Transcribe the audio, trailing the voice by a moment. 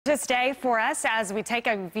This day for us as we take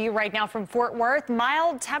a view right now from Fort Worth.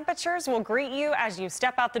 Mild temperatures will greet you as you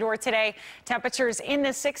step out the door today. Temperatures in the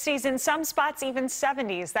 60s, in some spots even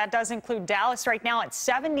 70s. That does include Dallas right now at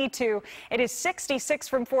 72. It is 66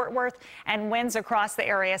 from Fort Worth, and winds across the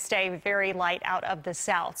area stay very light out of the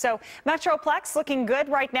south. So Metroplex looking good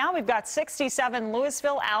right now. We've got 67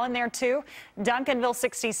 Louisville, Allen there too, Duncanville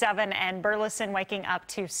 67, and Burleson waking up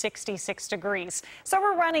to 66 degrees. So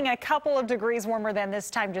we're running a couple of degrees warmer than this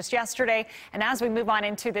time just yesterday, and as we move on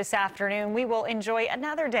into this afternoon, we will enjoy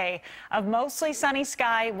another day of mostly sunny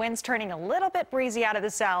sky, winds turning a little bit breezy out of the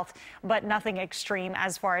south, but nothing extreme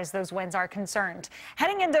as far as those winds are concerned.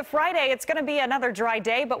 Heading into Friday, it's going to be another dry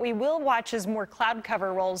day, but we will watch as more cloud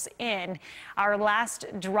cover rolls in. Our last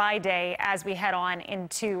dry day as we head on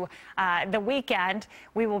into the weekend.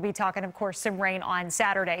 We will be talking, of course, some rain on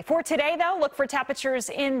Saturday. For today, though, look for temperatures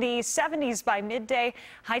in the 70s by midday.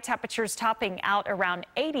 High temperatures topping out around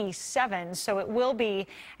 87, so it will be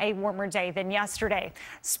a warmer day than yesterday.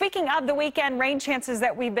 Speaking of the weekend rain chances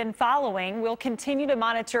that we've been following, we'll continue to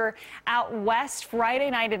monitor out west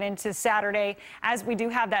Friday night and into Saturday as we do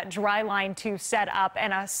have that dry line to set up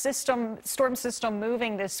and a storm system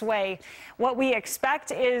moving this way. What we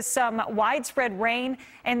expect is some widespread rain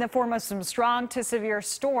in the form of some strong to severe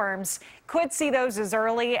storms. Could see those as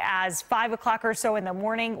early as 5 o'clock or so in the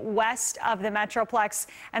morning west of the Metroplex,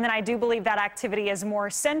 and then I do believe that activity is more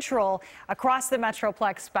central across the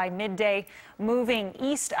Metroplex by midday, moving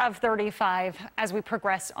east of 35 as we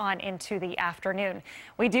progress on into the afternoon.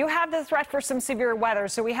 We do have the threat for some severe weather,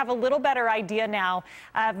 so we have a little better idea now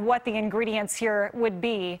of what the ingredients here would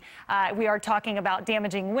be. We are talking about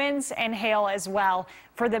damaging winds and hail as well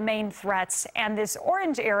for the main threats, and this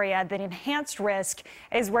orange area, the enhanced risk,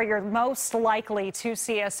 is where you're most likely to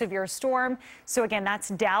see a severe storm. So again, that's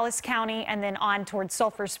Dallas County and then on towards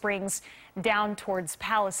Sulphur Springs, down towards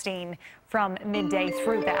Palestine from midday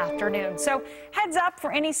through the afternoon. So heads up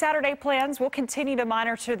for any Saturday plans. We'll continue to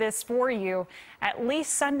monitor this for you. At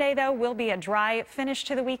least Sunday, though, will be a dry finish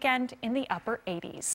to the weekend in the upper 80s.